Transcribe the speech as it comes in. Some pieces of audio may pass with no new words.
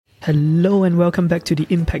Hello and welcome back to the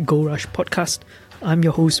Impact Gold Rush podcast. I'm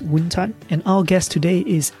your host Woon Tan, and our guest today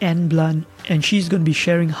is Anne Blunt, and she's going to be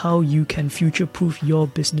sharing how you can future-proof your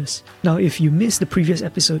business. Now, if you missed the previous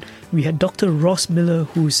episode, we had Dr. Ross Miller,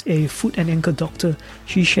 who's a foot and ankle doctor.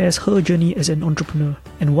 She shares her journey as an entrepreneur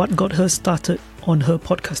and what got her started on her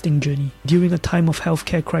podcasting journey during a time of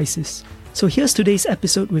healthcare crisis. So here's today's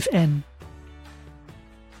episode with Anne.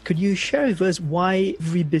 Could you share with us why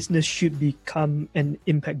every business should become an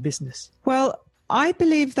impact business? Well, I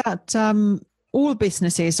believe that all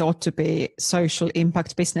businesses ought to be social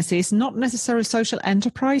impact businesses, not necessarily social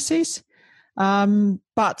enterprises.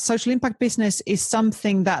 But social impact business is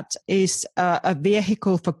something that is a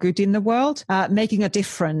vehicle for good in the world, making a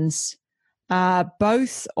difference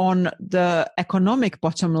both on the economic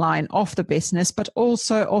bottom line of the business, but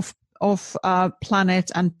also of planet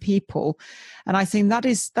and people. And I think that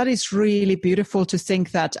is really beautiful to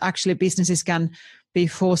think that actually businesses can be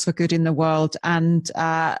force for good in the world. And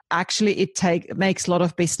actually it makes a lot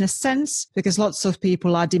of business sense because lots of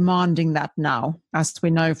people are demanding that now, as we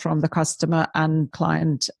know from the customer and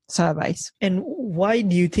client surveys. And why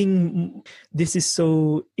do you think this is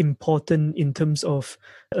so important in terms of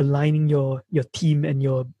aligning your team and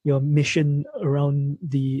your mission around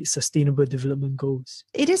the Sustainable Development Goals?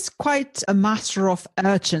 It is quite a matter of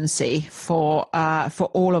urgency for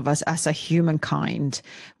all of us as a humankind.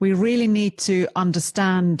 We really need to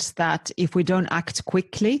understand that if we don't act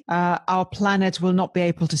quickly, our planet will not be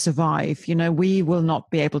able to survive. We will not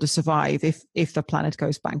be able to survive if the planet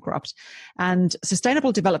goes bankrupt. And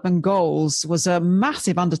Sustainable Development Goals was a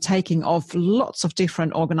massive undertaking of lots of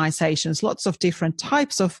different organizations, lots of different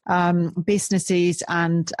types of businesses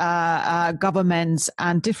and governments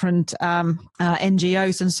and different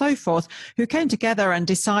NGOs and so forth, who came together and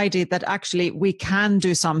decided that actually we can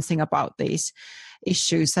do something about these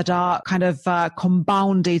issues that are kind of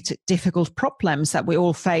compounded difficult problems that we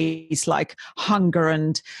all face, like hunger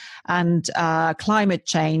and climate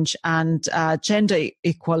change and gender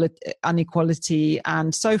inequality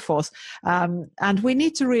and so forth. And we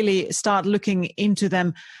need to really start looking into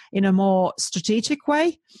them in a more strategic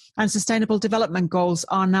way. And Sustainable Development Goals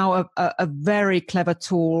are now a very clever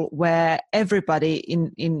tool where everybody,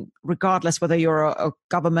 in regardless whether you're a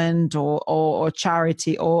government or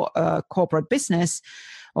charity or a corporate business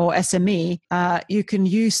or SME, you can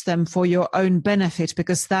use them for your own benefit,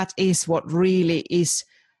 because that is what really is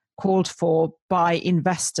called for by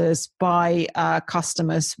investors, by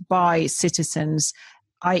customers, by citizens,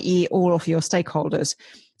 i.e. all of your stakeholders.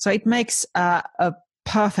 So it makes a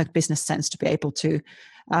perfect business sense to be able to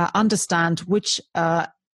understand which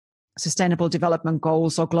Sustainable Development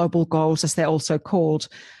Goals or global goals, as they're also called,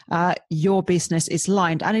 your business is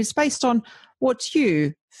aligned. And it's based on what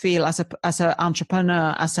you feel as an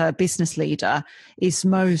entrepreneur, as a business leader, is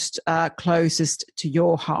most closest to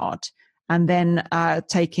your heart. And then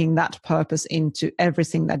taking that purpose into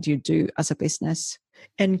everything that you do as a business.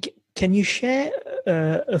 And can you share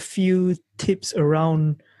a few tips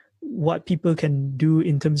around what people can do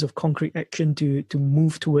in terms of concrete action to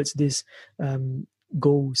move towards these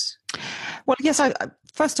goals? Well, yes,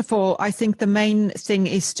 first of all, I think the main thing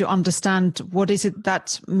is to understand what is it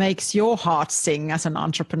that makes your heart sing as an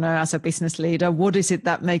entrepreneur, as a business leader. What is it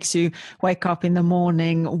that makes you wake up in the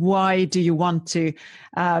morning? Why do you want to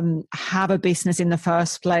have a business in the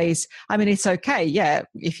first place? I mean, it's okay, yeah,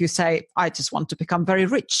 if you say, I just want to become very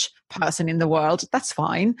rich person in the world, that's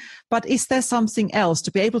fine. But is there something else?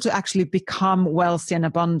 To be able to actually become wealthy and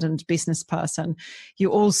abundant business person, you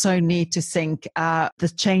also need to think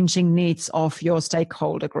the changing needs of your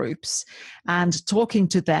stakeholder groups and talking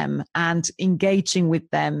to them and engaging with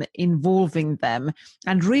them, involving them,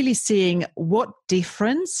 and really seeing what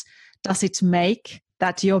difference does it make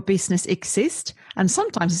that your business exists. And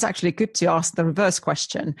sometimes it's actually good to ask the reverse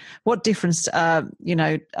question: what difference,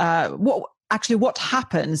 what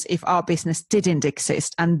happens if our business didn't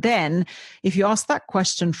exist? And then if you ask that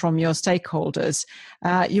question from your stakeholders,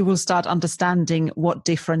 you will start understanding what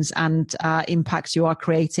difference and impact you are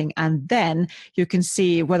creating. And then you can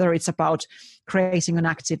see whether it's about creating an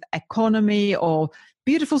active economy or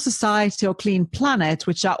beautiful society or clean planet,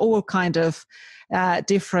 which are all kind of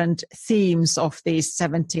different themes of these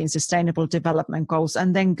 17 Sustainable Development Goals,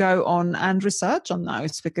 and then go on and research on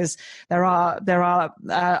those, because there are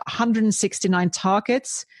 169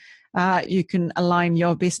 targets you can align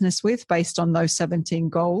your business with based on those 17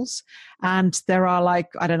 goals. And there are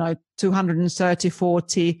 230,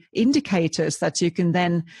 40 indicators that you can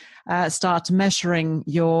then start measuring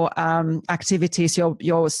your activities,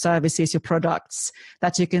 your services, your products,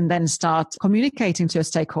 that you can then start communicating to your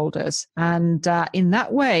stakeholders. And in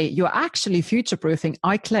that way, you're actually future-proofing,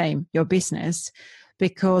 I claim, your business,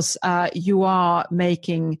 because you are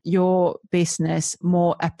making your business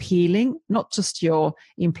more appealing, not just your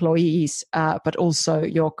employees, but also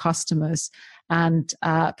your customers and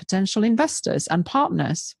potential investors and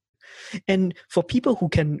partners. And for people who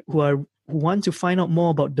want to find out more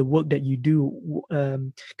about the work that you do,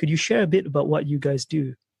 could you share a bit about what you guys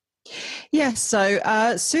do? Yes.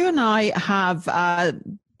 So Sue and I have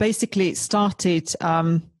basically started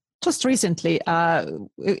just recently.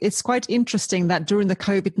 It's quite interesting that during the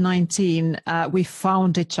COVID-19, we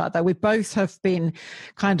found each other. We both have been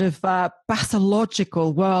kind of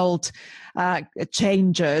pathological world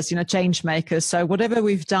changers, change makers. So whatever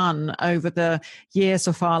we've done over the years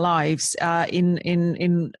of our lives,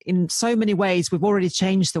 in so many ways, we've already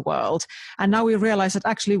changed the world. And now we realize that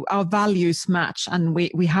actually our values match, and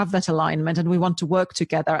we have that alignment, and we want to work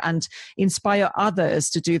together and inspire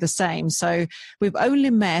others to do the same. So we've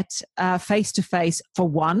only met face to face for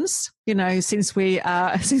once, since we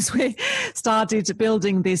started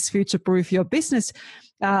building this Future-Proof Your Business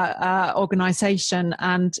organization.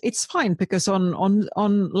 And it's fine because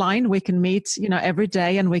online we can meet every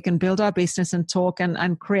day, and we can build our business and talk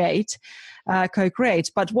and create,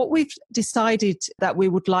 co-create. But what we've decided that we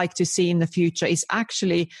would like to see in the future is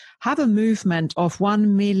actually have a movement of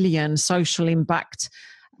 1 million social impact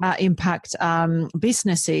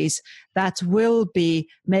businesses that will be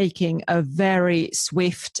making a very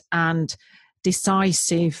swift and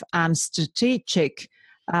decisive and strategic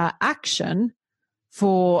action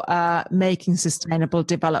for making sustainable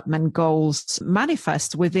development goals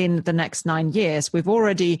manifest within the next 9 years. We've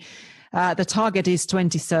already, the target is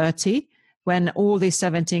 2030, when all these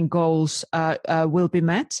 17 goals will be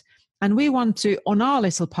met. And we want to, on our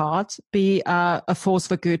little part, be a force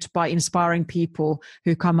for good by inspiring people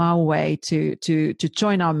who come our way to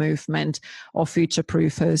join our movement of future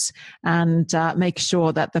proofers, and make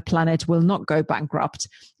sure that the planet will not go bankrupt,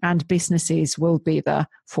 and businesses will be the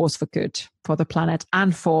force for good for the planet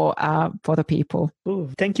and for the people. Oh,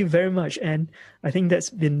 thank you very much, Anne. I think that's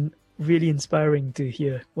been really inspiring to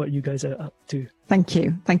hear what you guys are up to. Thank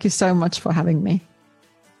you. Thank you so much for having me.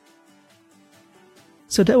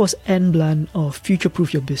 So that was Anne Blan of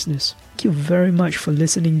Future-Proof Your Business. Thank you very much for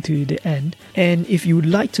listening to the end. And if you would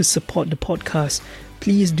like to support the podcast,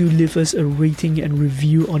 please do leave us a rating and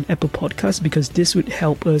review on Apple Podcasts, because this would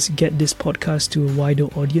help us get this podcast to a wider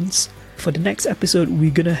audience. For the next episode,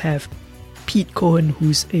 we're going to have Pete Cohen,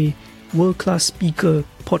 who's a world-class speaker,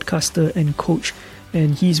 podcaster and coach.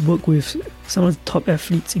 And he's worked with some of the top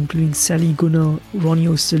athletes, including Sally Gunnar, Ronnie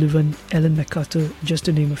O'Sullivan, Ellen MacArthur, just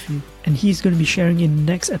to name a few. And he's going to be sharing in the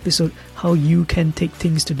next episode how you can take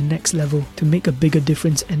things to the next level to make a bigger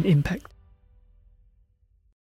difference and impact.